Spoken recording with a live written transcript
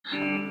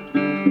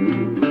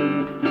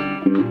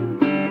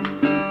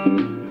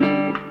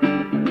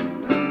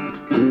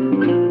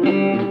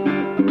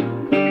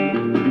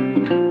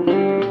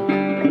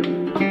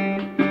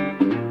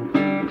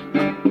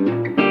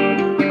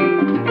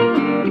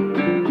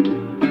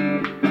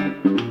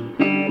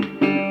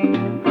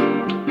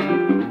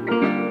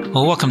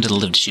Well, welcome to the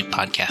Live to Shoot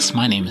podcast.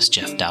 My name is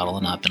Jeff Dowdle,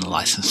 and I've been a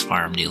licensed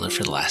firearm dealer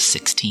for the last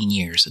 16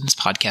 years. In this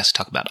podcast, I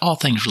talk about all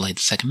things related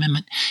to the Second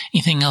Amendment,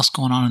 anything else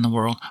going on in the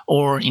world,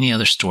 or any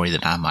other story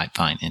that I might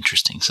find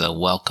interesting. So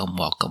welcome.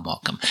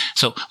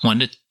 So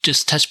wanted to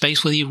just touch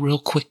base with you real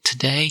quick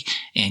today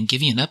and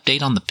give you an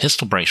update on the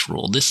pistol brace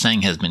rule. This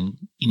thing has been,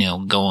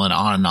 going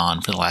on and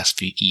on for the last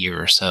few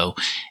year or so,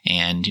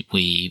 and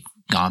we've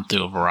gone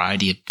through a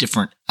variety of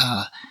different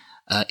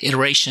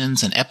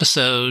iterations and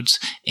episodes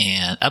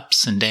and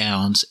ups and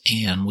downs,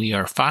 and we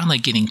are finally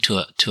getting to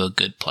a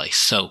good place.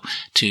 So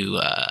to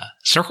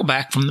circle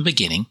back from the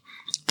beginning,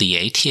 the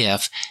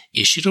ATF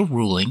issued a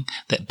ruling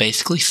that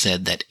basically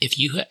said that if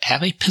you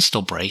have a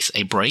pistol brace,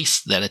 a brace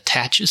that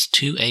attaches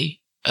to a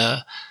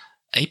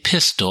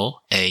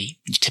pistol,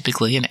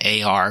 typically an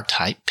AR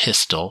type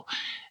pistol,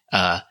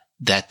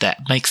 that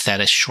makes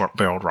that a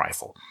short-barreled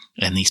rifle.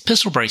 And these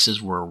pistol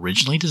braces were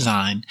originally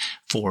designed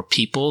for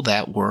people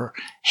that were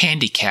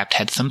handicapped,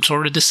 had some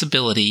sort of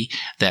disability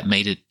that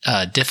made it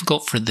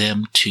difficult for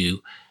them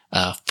to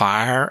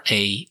fire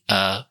a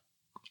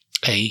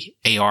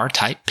AR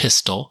type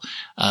pistol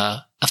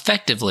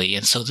effectively.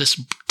 And so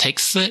this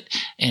takes it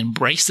and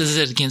braces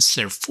it against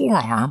their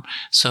forearm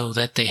so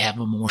that they have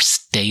a more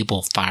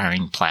stable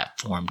firing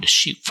platform to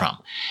shoot from.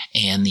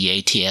 And the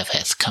ATF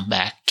has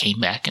came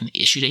back and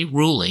issued a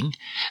ruling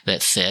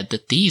that said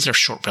that these are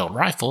short-barreled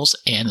rifles,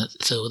 and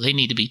so they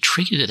need to be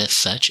treated as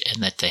such,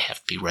 and that they have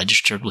to be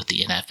registered with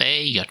the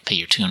NFA. You have to pay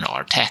your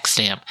 $200 tax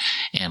stamp,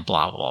 and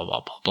blah, blah,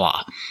 blah, blah,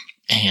 blah.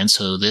 And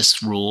so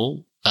this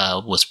rule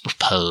was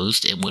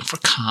proposed. It went for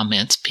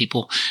comments.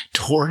 People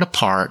tore it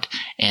apart,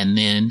 and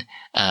then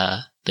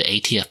the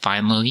ATF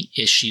finally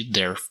issued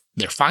their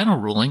final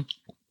ruling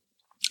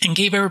and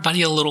gave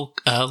everybody a little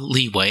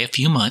leeway, a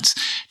few months,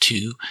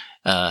 to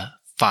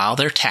file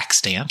their tax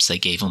stamps. They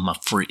gave them a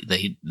free.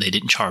 They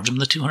didn't charge them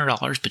the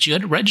 $200, but you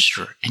had to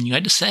register, and you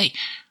had to say,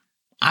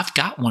 "I've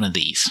got one of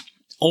these."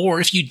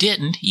 Or if you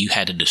didn't, you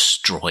had to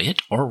destroy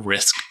it or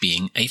risk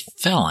being a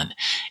felon.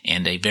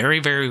 And a very,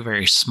 very,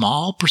 very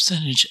small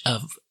percentage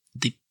of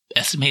the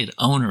estimated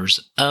owners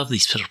of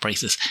these pistol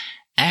braces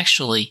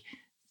actually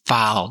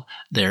filed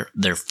their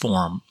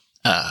Form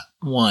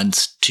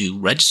 1s to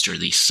register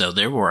these. So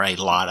there were a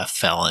lot of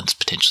felons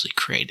potentially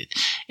created.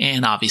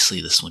 And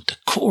obviously this went to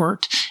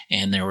court,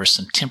 and there were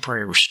some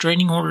temporary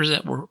restraining orders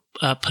that were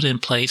put in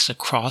place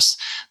across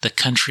the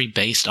country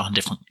based on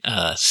different,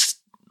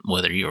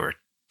 whether you're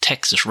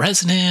Texas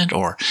resident,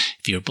 or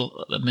if you're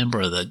a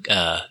member of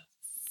the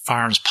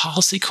Firearms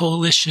Policy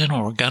Coalition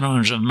or Gun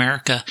Owners of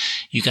America,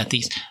 you got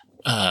these.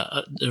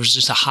 There was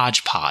just a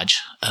hodgepodge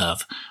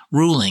of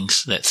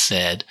rulings that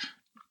said,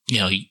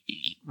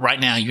 right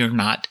now you're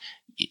not.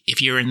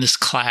 If you're in this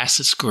class,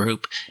 this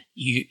group,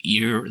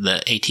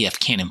 the ATF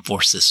can't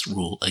enforce this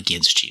rule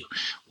against you.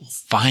 Well,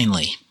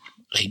 finally,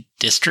 a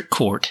district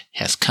court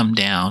has come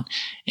down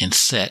and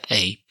set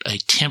a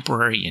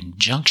temporary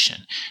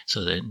injunction.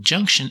 So the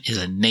injunction is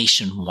a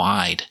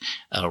nationwide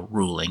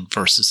ruling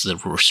versus the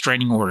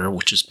restraining order,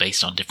 which is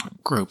based on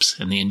different groups.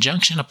 And the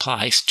injunction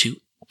applies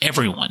to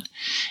everyone,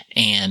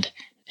 and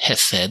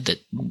has said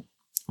that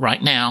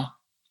right now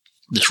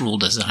this rule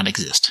does not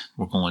exist.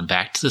 We're going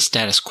back to the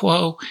status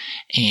quo,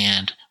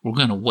 and we're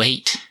going to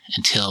wait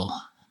until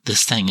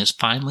this thing is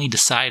finally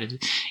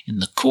decided in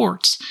the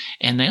courts.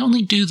 And they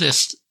only do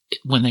this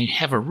when they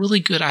have a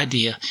really good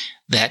idea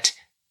that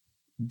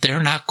the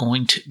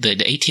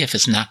ATF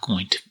is not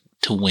going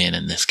to win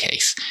in this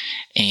case,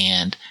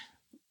 and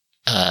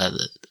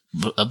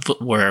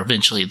where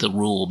eventually the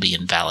rule will be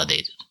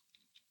invalidated.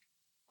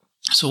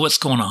 So what's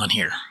going on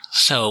here?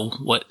 So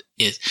what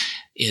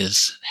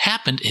is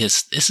happened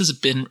is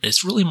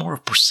it's really more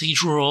of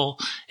procedural,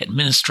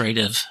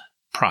 administrative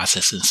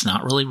process. It's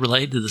not really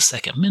related to the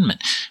Second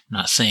Amendment. I'm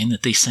not saying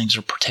that these things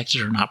are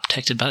protected or not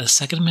protected by the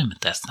Second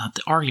Amendment. That's not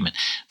the argument.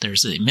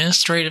 There's the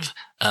Administrative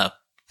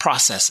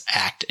Process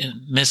Act,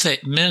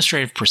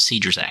 Administrative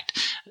Procedures Act,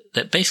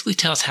 that basically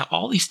tells how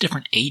all these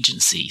different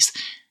agencies,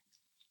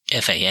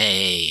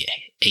 FAA,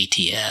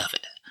 ATF,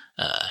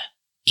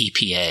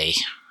 EPA,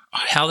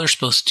 how they're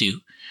supposed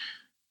to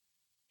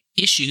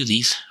issue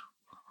these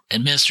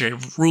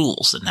administrative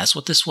rules. And that's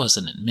what this was,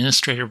 an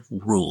administrative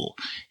rule.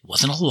 It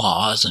wasn't a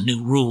law, it was a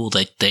new rule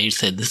that they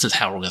said this is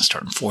how we're going to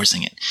start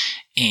enforcing it.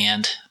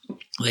 And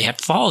they have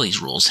to follow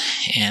these rules.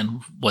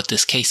 And what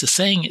this case is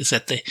saying is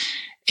that the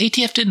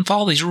ATF didn't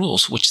follow these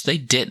rules, which they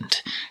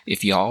didn't.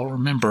 If y'all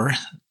remember,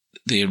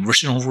 the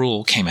original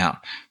rule came out,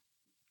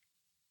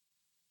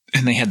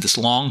 and they had this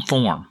long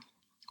form,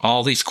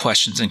 all these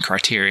questions and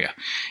criteria.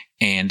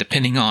 And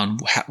depending on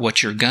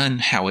what your gun,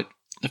 how it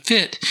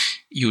fit,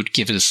 you would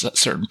give it a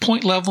certain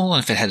point level.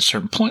 And if it had a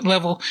certain point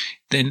level,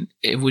 then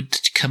it would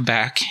come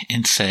back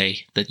and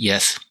say that,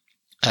 yes,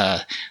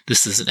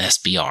 this is an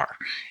SBR.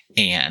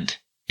 And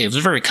it was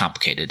very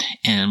complicated.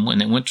 And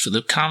when it went for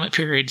the comment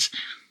periods,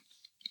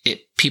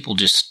 people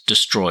just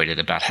destroyed it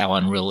about how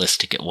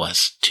unrealistic it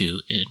was to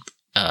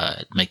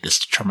make this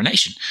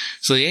determination.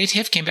 So the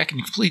ATF came back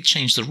and completely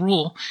changed the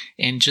rule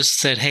and just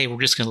said, hey, we're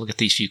just going to look at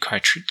these few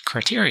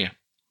criteria.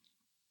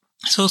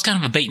 So it's kind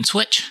of a bait and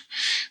switch.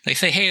 They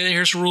say, hey,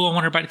 here's a rule. I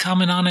want everybody to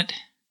comment on it.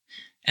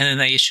 And then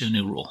they issue a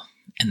new rule.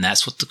 And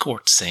that's what the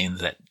court's saying,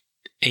 that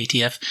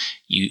ATF,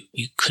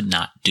 you could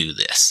not do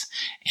this.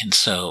 And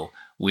so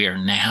we are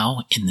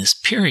now in this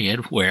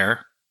period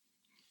where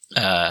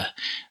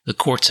the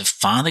courts have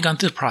finally gone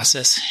through the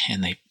process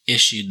and they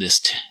issued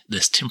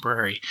this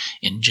temporary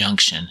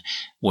injunction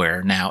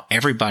where now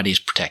everybody's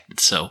protected.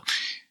 So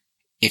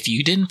if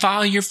you didn't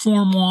file your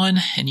Form 1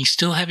 and you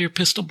still have your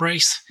pistol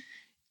brace,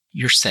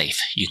 you're safe.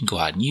 You can go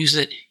out and use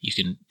it. You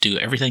can do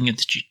everything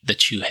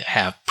that you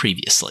have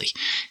previously.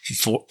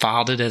 If you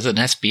filed it as an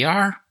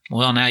SBR,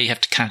 well, now you have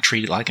to kind of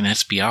treat it like an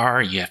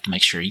SBR. You have to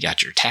make sure you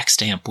got your tax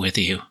stamp with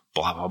you,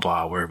 blah, blah,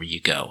 blah, wherever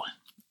you go.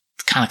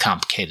 It's kind of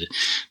complicated.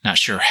 Not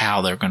sure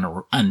how they're going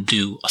to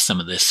undo some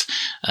of this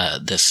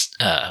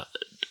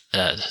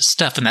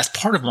stuff. And that's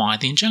part of why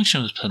the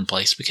injunction was put in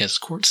place, because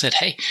the court said,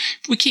 hey,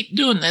 if we keep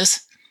doing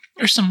this,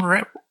 there's some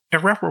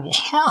irreparable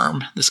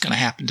harm that's going to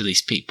happen to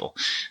these people.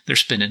 They're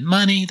spending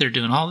money. They're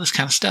doing all this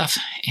kind of stuff.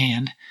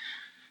 And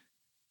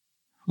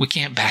we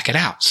can't back it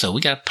out. So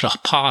we got to put a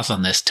pause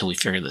on this till we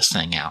figure this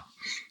thing out.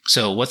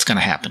 So what's going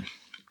to happen?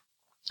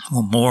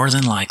 Well, more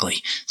than likely,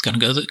 it's going to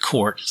go to the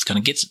court. It's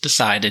going to get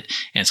decided,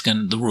 and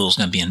the rule's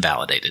going to be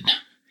invalidated.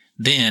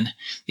 Then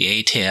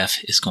the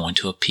ATF is going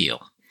to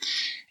appeal,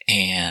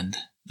 and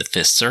the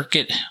Fifth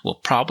Circuit will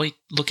probably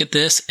look at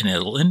this, and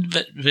it'll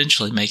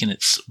eventually make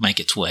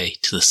its way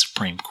to the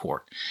Supreme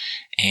Court.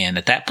 And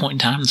at that point in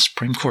time, the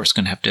Supreme Court is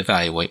going to have to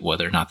evaluate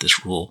whether or not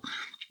this rule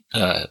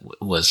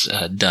was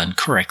done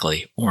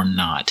correctly or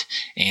not.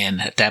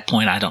 And at that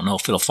point, I don't know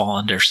if it'll fall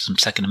under some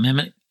Second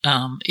Amendment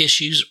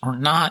issues or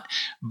not,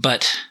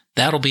 but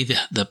that'll be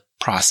the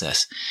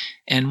process.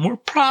 And we're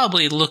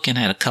probably looking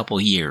at a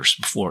couple years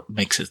before it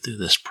makes it through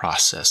this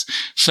process.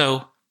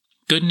 So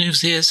good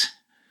news is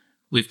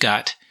we've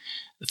got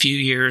a few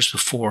years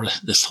before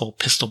this whole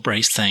pistol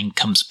brace thing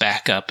comes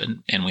back up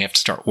and we have to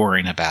start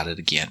worrying about it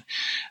again.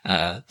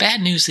 Bad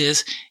news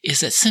is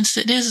that since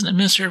it is an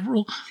administrative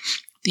rule,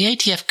 the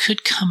ATF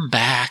could come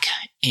back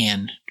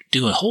and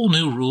do a whole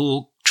new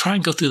rule, try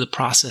and go through the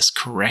process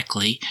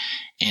correctly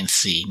and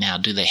see. Now,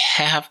 do they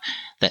have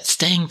that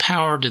staying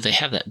power? Do they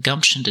have that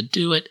gumption to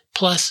do it?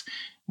 Plus,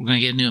 we're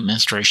going to get a new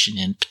administration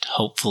in,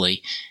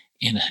 hopefully,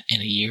 in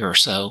a year or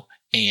so,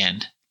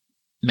 and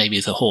maybe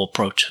the whole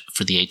approach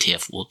for the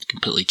ATF will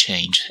completely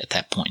change at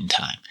that point in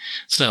time.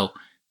 So,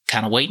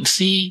 kind of wait and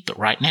see. But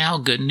right now,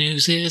 good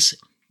news is,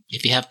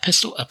 if you have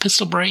a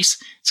pistol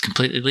brace, it's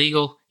completely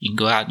legal. You can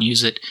go out and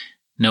use it.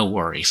 No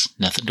worries.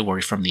 Nothing to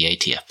worry from the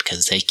ATF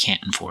because they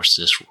can't enforce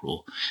this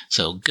rule.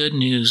 So good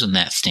news on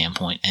that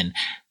standpoint. And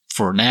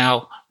for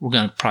now, we're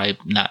going to probably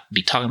not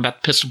be talking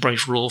about the pistol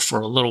brace rule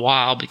for a little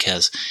while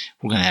because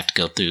we're going to have to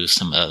go through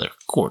some other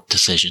court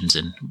decisions.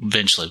 And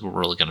eventually, we're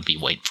really going to be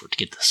waiting for it to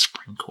get to the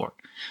Supreme Court.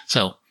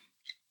 So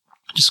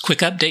just a quick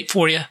update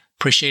for you.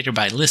 Appreciate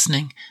everybody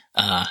listening.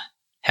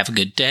 Have a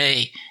good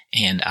day.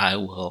 And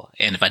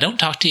if I don't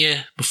talk to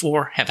you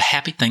before, have a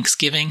happy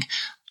Thanksgiving.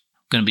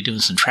 Going to be doing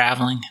some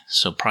traveling,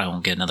 so probably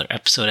won't get another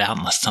episode out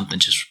unless something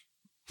just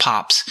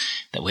pops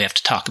that we have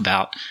to talk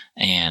about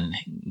and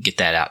get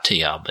that out to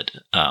y'all. But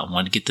I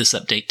wanted to get this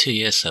update to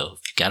you. So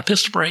if you got a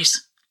pistol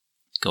brace,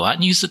 go out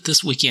and use it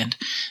this weekend.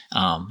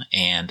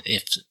 And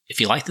if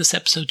you like this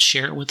episode,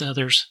 share it with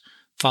others,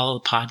 follow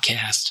the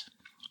podcast,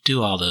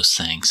 do all those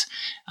things.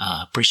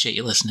 Appreciate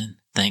you listening.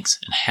 Thanks,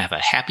 and have a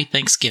happy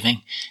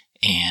Thanksgiving,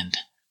 and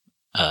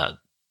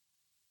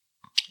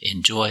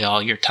enjoy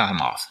all your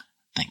time off.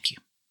 Thank you.